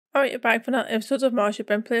Alright, you're back for another episode of Archie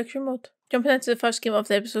Player Crew Mode. Jumping into the first game of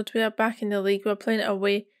the episode, we are back in the league. We're playing it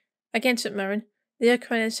away against St Mirren. They are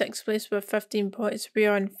currently in 6th place with 15 points. We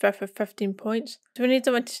are in 5th with 15 points. So we need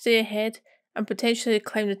to win to stay ahead and potentially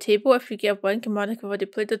climb the table. If we get a win, Kilmarnock have already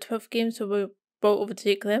played the 12th game, so we will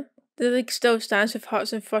overtake them. The league still stands with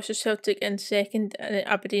Hearts in first, Celtic in second, and then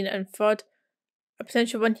Aberdeen in third. A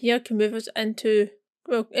potential win here can move us into,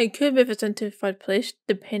 well, it could move us into 3rd place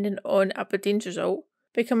depending on Aberdeen's result.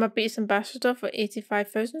 Become a Beats ambassador for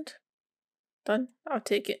 85,000. Done. I'll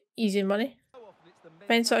take it. Easy money.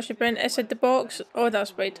 Find Archie Brown inside the box. Oh,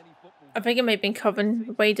 that's wide. I think it might have been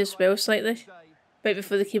covering wide as well, slightly. Right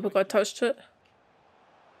before the keeper got a touch to it.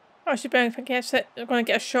 Archie Brown, if I guess it, they're going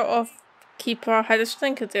to get a shot off keeper. I had a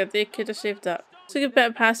stinker there. They could have saved that. It's a good bit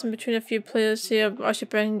of passing between a few players here. Archie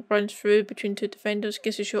Brown runs through between two defenders,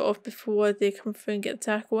 gets a shot off before they come through and get the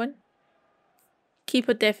tackle in.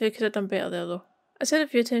 Keeper definitely could have done better there though. I said a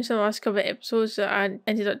few times in the last couple of episodes that I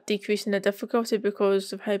ended up decreasing the difficulty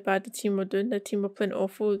because of how bad the team were doing. The team were playing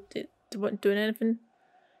awful. They weren't doing anything.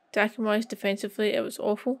 Attacking wise, defensively, it was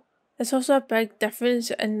awful. There's also a big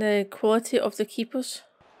difference in the quality of the keepers.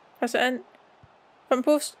 Pass it in. Front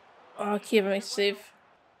post. Oh, keeper makes a save.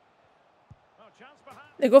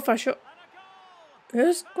 They go for a shot.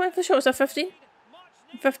 Who's going for the shot? Is that 15?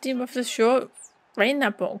 15 with the shot. Right in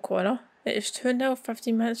that bottom corner. It is 2-0,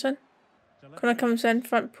 15 minutes in. Corner comes in,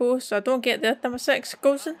 front post. I don't get there. Number 6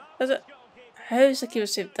 goes in. Is it? How's the keeper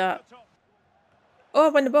saved that? Oh, I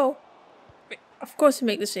won the ball. Wait, of course they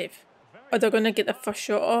make the save. Or they're going to get the first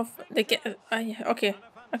shot off. They get... yeah, okay.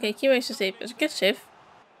 Okay, keeper makes the save. It's a good save.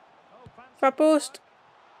 Far post.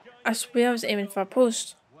 I swear I was aiming for a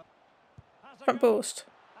post. Front post.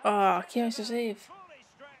 Oh, keeper makes the save.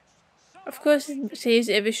 Of course he saves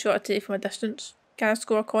every shot I take from a distance. Can I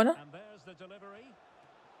score a corner?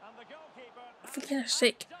 For goodness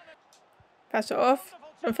sake. Pass it off.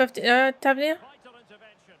 From 50. Tavernier.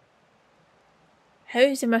 How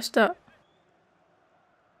has he missed that?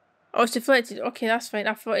 Oh, it's deflected. Okay, that's fine.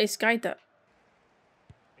 I thought he skied that.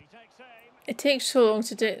 It takes so long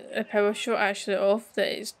to do a power shot actually off that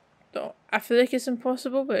it's not. I feel like it's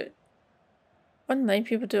impossible, but online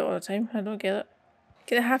people do it all the time. I don't get it.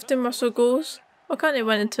 Can they have to muscle goals? Why can't they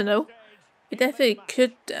win in 2-0? We definitely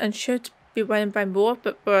could and should be winning by more,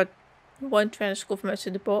 but we're 1 trying to score from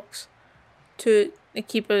outside the box. 2, the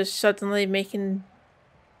keeper suddenly making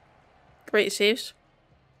great saves.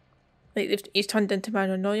 Like he's turned into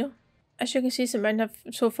Manuel Neuer. As you can see, St Mirren have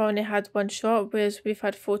so far only had 1 shot, whereas we've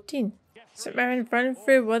had 14. St Mirren running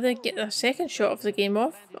through, will they get their 2nd shot of the game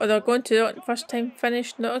off? Or they're going to it, first time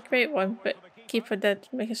finish, not a great one, but keeper did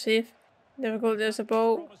make a save. There we go, there's the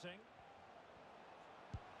ball.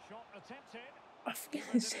 Oh, for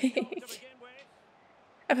goodness sake.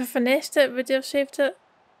 If I finessed it, would they have saved it?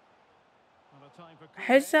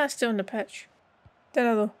 How's that still on the pitch? Don't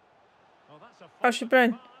know though. Archie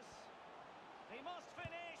Brown.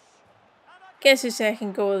 Gets his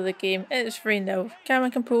 2nd goal of the game. It's 3-0.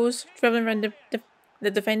 Cameron composed, dribbling around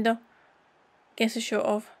the defender. Gets a shot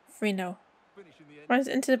off. 3-0. Runs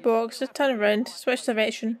into the box, just turn around, switch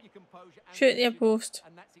direction, shoot near post.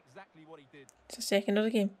 It's the 2nd of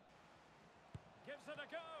the game.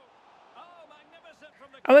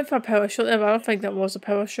 I went for a power shot there, but I don't think that was a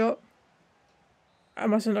power shot. I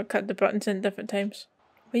must have not cut the buttons in different times.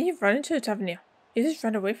 Where are you running to, Tavernier? You just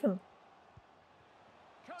ran away from them.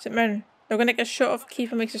 St Mirren. They're going to get a shot off,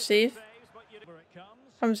 keeper makes a save.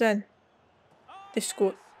 Comes in. They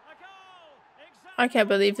scored. I can't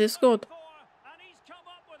believe they scored.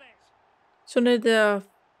 So now the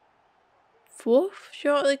 4th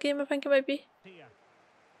shot of the game, I think it might be.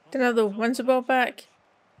 Another wins the ball back.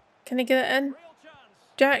 Can he get it in?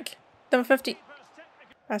 Jack, number 50.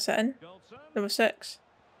 Pass it in. Number 6.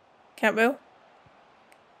 Campbell.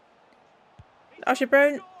 Archie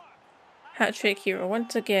Brown. Hat-trick hero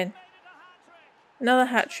once again. Another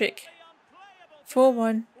hat-trick.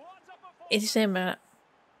 4-1. 87 minute.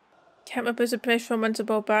 Campbell puts the pressure on, wins the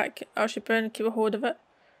ball back. Archie Brown keep a hold of it.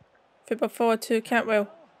 Football forward to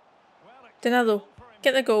Cantwell. Danilo.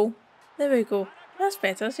 Get the goal. There we go. That's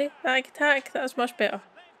better, see? That attack, that was much better.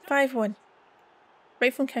 5-1.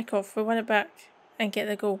 Right from kick-off, we win it back and get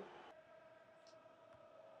the goal.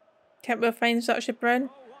 Campbell finds Archie Brown.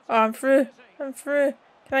 Oh, I'm through. I'm through.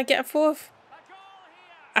 Can I get a 4th?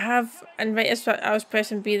 I have, and right as I was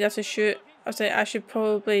pressing B there to shoot, I was like, I should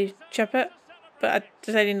probably chip it, but I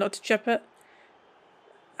decided not to chip it.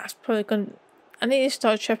 That's probably going. I need to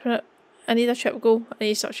start chipping it. I need a chip goal. I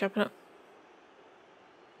need to start chipping it.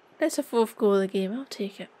 That's a 4th goal of the game. I'll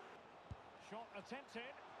take it.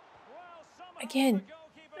 Again,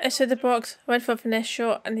 Inside the box, went for a finesse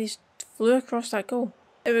shot and he flew across that goal.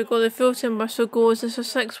 There we go, the full team whistle goes. It's a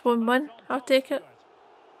 6-1 win. I'll take it.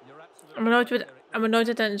 I'm annoyed I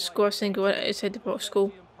didn't score a single outside the box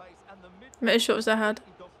goal. Many shots I had.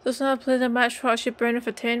 There's another player in the match for Archie Brown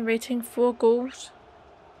for 10 rating, 4 goals,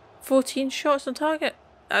 14 shots on target.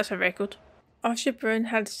 That's a record. Archie Brown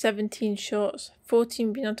had 17 shots,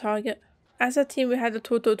 14 being on target. As a team we had a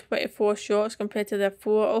total of 24 shots compared to their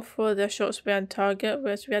 4. All 4 of their shots were on target,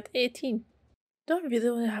 whereas we had 18. Don't really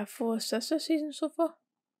only have 4 assists this season so far.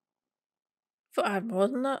 Thought I had more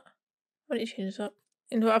than that. I need to change that.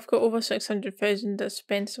 You know, I've got over 600,000 to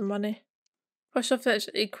spend some money. First off, let's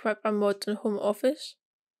equip a modern home office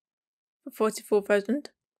for 44,000.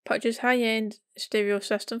 Purchase high-end stereo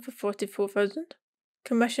system for 44,000.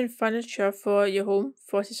 Commission furniture for your home,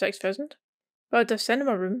 46,000. Build a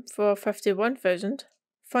cinema room for 51,000.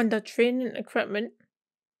 Fund a training equipment,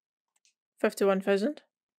 51,000.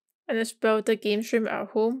 And let's build a games room at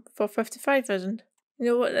home for 55,000. You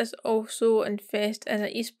know what? Let's also invest in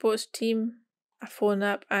an esports team, a phone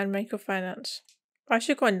app, and microfinance. I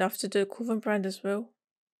actually got enough to do a clothing brand as well.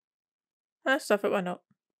 That's stuff it, why not?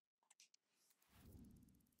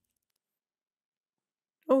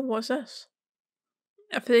 Oh, what's this?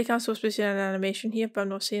 I feel like I'm supposed to be seeing an animation here, but I'm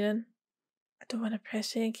not seeing it. I don't want to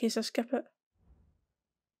press it in case I skip it.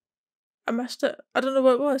 I missed it. I don't know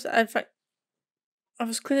what it was. In fact, I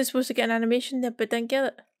was clearly supposed to get an animation there, but didn't get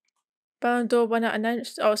it. Ballon d'Or winner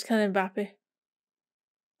announced. Oh, it's Kylian Mbappe.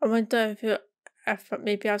 I wonder if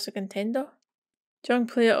maybe I was a contender. Young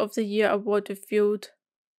Player of the Year award revealed.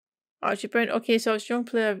 Archie Brown. Okay, so it's Young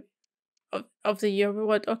Player of the Year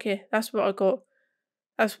award. Okay, that's what I got.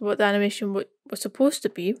 That's what the animation was supposed to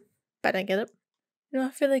be, but I didn't get it. You know,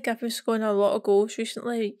 I feel like I've been scoring a lot of goals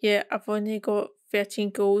recently, yet I've only got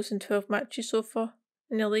 13 goals in 12 matches so far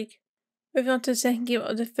in the league. Moving on to the second game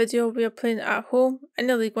of the video, we are playing at home in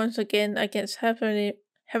the league once again against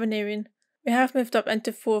Heavenarian. We have moved up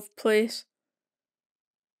into 4th place.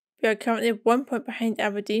 We are currently 1 point behind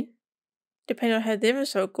Aberdeen. Depending on how their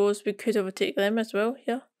result goes, we could overtake them as well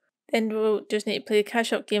here. Then we'll just need to play a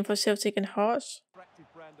catch-up game for Celtic and Hearts.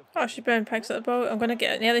 Archie Brown picks up the ball. I'm going to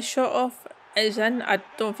get an early shot off. It's in. I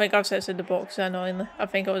don't think I've set it in the box, annoyingly. I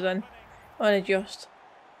think I was in. Only just.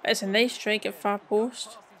 But it's a nice strike at far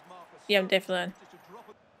post. Yeah, I'm definitely in.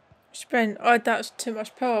 Archie Brown. Oh, that's too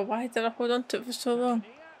much power. Why did I hold on to it for so long?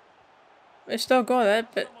 We still got it,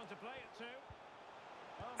 but...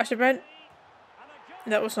 Archie Brown.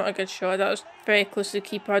 That was not a good shot. That was very close to the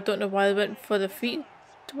keeper. I don't know why they went for the feet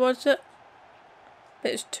towards it.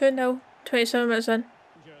 But it's 2-0. 27 minutes in.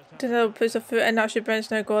 2-0 puts a foot in. Archie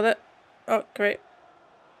Brown's now got it. Oh, great.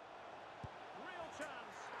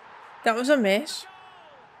 That was a mess.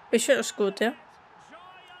 We shouldn't have scored there.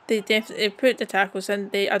 They definitely put the tackles in.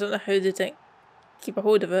 I don't know how they didn't keep a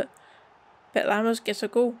hold of it. But Lammers gets a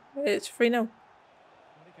goal. It's 3-0.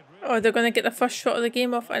 Oh, they're going to get the first shot of the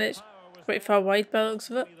game off, and it's quite far wide by the looks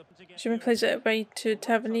of it. Jimmy plays it wide to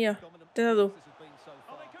Tavernier. Danilo.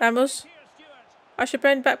 Lammers. Archie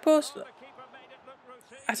Brown back post.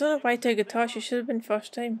 I don't know why Guitar. She should have been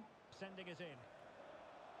first time.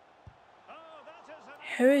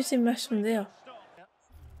 How is he missed from there?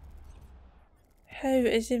 How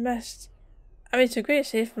is he missed? I mean, it's a great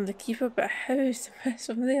save from the keeper, but how is he missed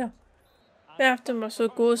from there? After Muscle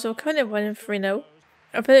goals, they're kind of winning 3-0.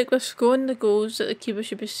 I feel like we're scoring the goals that the keeper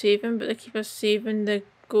should be saving, but the keeper's saving the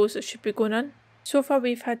goals that should be going in. So far,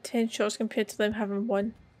 we've had 10 shots compared to them having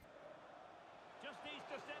 1.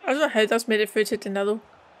 I don't know how that's made it through to Danilo.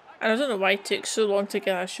 And I don't know why it took so long to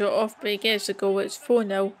get a shot off, but he gets the goal. It's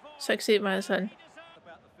 4-0, 6-8 minutes in.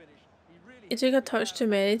 It took a touch too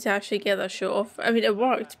many to actually get that shot off. I mean, it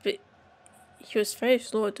worked, but he was very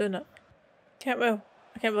slow at doing it. I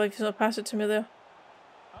can't believe he's not passed it to me there.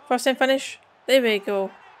 First time finish. There we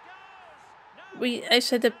go.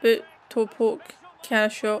 Outside the boot, toe poke, kind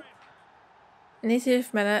of shot. In the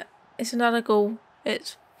 80th minute, it's another goal.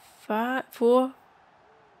 It's 4.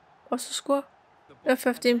 What's the score? The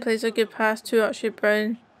 15 plays a good pass to Archie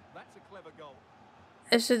Brown.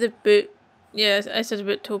 Outside the boot. Yeah, outside the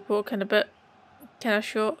boot, toe poke, kind of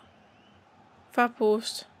shot. Far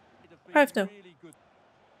post. 5-0.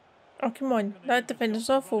 Oh, come on. That defender's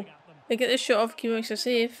awful. They get the shot off, keeper makes a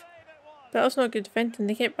save. But that's not good defending.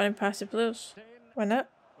 They kept running past the players. Why not?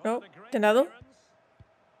 No. Danilo.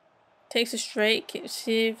 Takes a strike, gets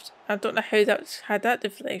saved. I don't know how that's had that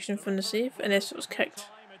deflection from the save, unless it was kicked.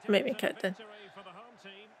 Might be kicked in.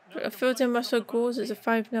 But a full time whistle goes. It's a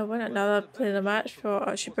 5-0 win. Another play of the match for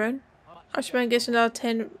Archie Brown. Archie Brown gets another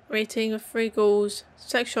 10 rating with 3 goals,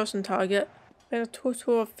 6 shots on target. We had a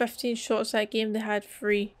total of 15 shots that game, they had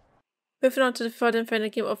 3. Moving on to the third and final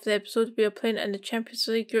game of the episode, we are playing in the Champions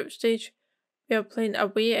League group stage. We are playing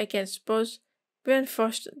away against Spurs. We are in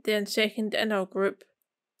first, they are in second in our group.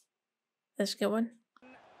 Let's get one.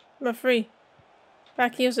 Number 3.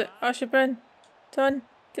 Back heels it. Archie Brown. Done.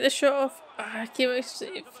 Get the shot off. Keep it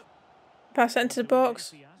safe. Pass it into the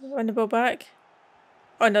box. Run the ball back.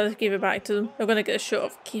 Oh no, they gave it back to them. They're going to get a shot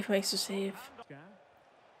off. Keep it safe.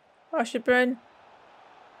 Archie Brown.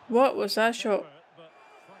 What was that shot?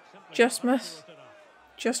 Just miss.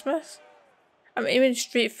 Just miss. I'm aiming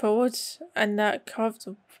straight forwards and that curved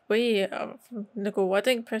way from the goal. I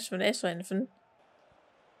didn't press for an S or anything.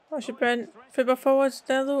 Archie Brown. Football forwards.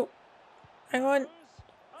 Down low. Hang on.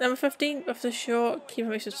 Number 15 with the shot. Keeper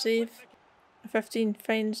makes a save. 15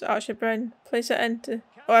 finds Archie Brown. Plays it into.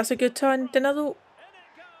 Oh, that's a good turn. Danilo.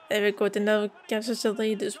 There we go. Danilo gives us the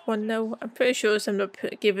lead. It's 1-0. I'm pretty sure it's him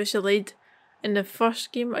that gave us the lead in the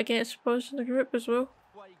first game against Spurs in the group as well.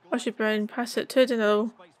 Archie Brown pass it to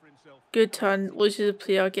Danilo. Good turn. Loses the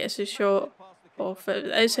player. Gets a shot off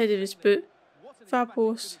it outside of his boot. Far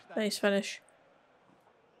post. Nice finish.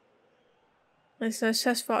 It's an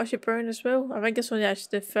assist for Archie Brown as well. I think it's only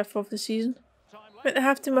actually the 5th of the season. With the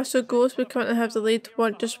half-time whistle goes, we currently have the lead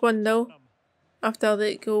just 1-0 after a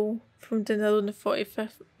late goal from Danilo in the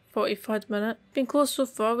 43rd minute. Been close so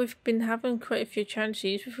far, we've been having quite a few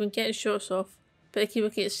chances, we've been getting shots off, but the keeper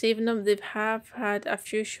keeps saving them. They have had a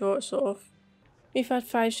few shots off. We've had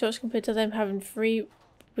 5 shots compared to them having 3,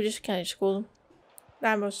 we just can't score them.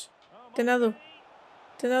 Ramos. Danilo.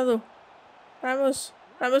 Danilo. Ramos.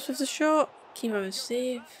 Ramos with the shot. Keeper was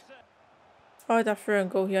safe. Oh, they're through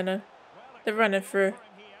and goal here now. They're running through.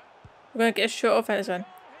 We're going to get a shot off and it's in.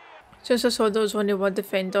 Since I saw there was only one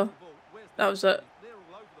defender, that was it.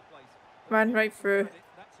 Ran right through.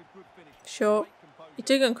 Shot. He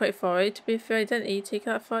took it quite far, right? To be fair, didn't he take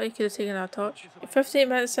that far? He could have taken that touch. 58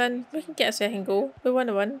 minutes in, we can get a second goal. We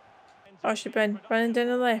 1-1. Archie Brown running down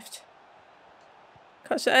the left.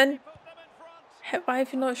 Cuts it in. Why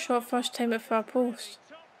have you not shot first time at far post?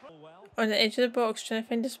 On the edge of the box, trying to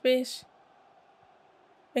find a space.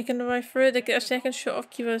 Making the way through, they get a second shot off,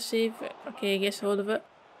 keeper save. Okay, he gets hold of it.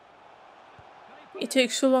 He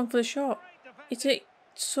took so long for the shot. He took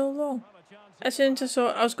so long. As soon as I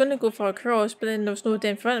saw, I was going to go for a cross, but then there was no one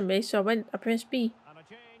in front of me, so I pressed B.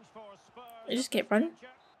 I just kept running.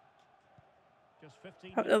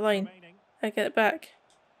 Up the line. I get it back.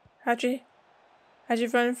 Archie. Archie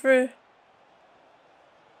running through.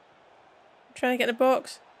 Trying to get the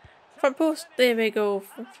box. Front post. There we go.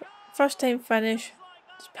 First time finish.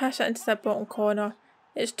 Just pass it into that bottom corner.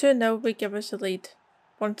 It's 2-0. We give us the lead.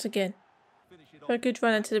 Once again. A good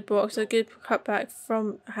run into the box. A good cutback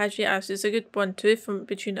from Haji. Actually, it's a good 1-2 from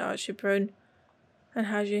between Archie Brown and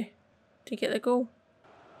Haji to get the goal.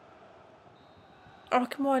 Oh,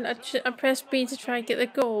 come on. I pressed B to try and get the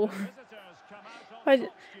goal. I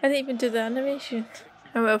didn't even do the animation.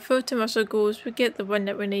 And well, 4 muscle goals. We get the win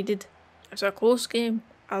that we needed. It's a close game.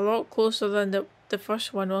 A lot closer than the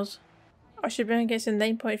first one was. Archie Brown gets a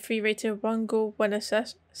 9.3 rated, 1 goal, 1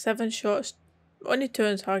 assist, 7 shots, only 2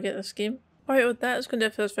 on target this game. Alright, well that's going to do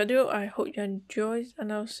it for this video. I hope you enjoyed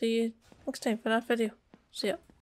and I'll see you next time for that video. See ya.